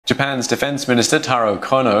Japan's Defence Minister Taro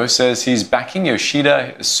Kono says he's backing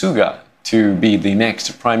Yoshihide Suga to be the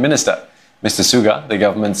next Prime Minister. Mr Suga, the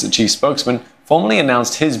government's chief spokesman, formally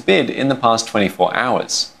announced his bid in the past 24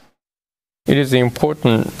 hours. It is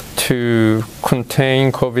important to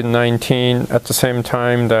contain COVID-19 at the same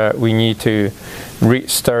time that we need to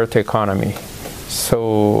restart the economy.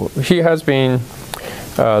 So he has been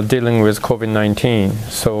dealing with COVID-19.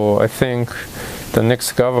 So I think the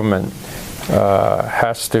next government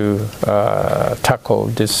has to tackle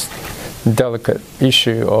this delicate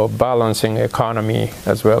issue of balancing economy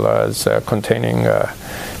as well as containing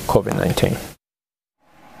COVID-19.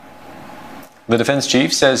 The defense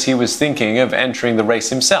chief says he was thinking of entering the race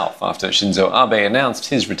himself after Shinzo Abe announced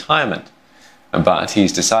his retirement. But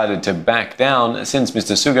he's decided to back down since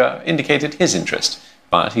Mr Suga indicated his interest.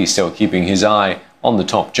 But he's still keeping his eye on the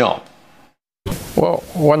top job. Well,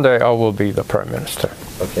 one day I will be the Prime Minister.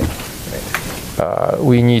 Okay.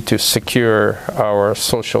 We need to secure our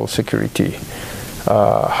social security.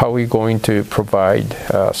 How are we going to provide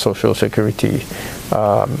social security?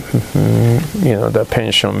 The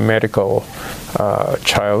pension, medical,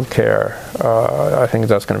 child care. I think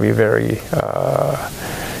that's going to be very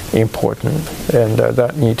important, and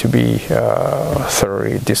that need to be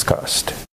thoroughly discussed.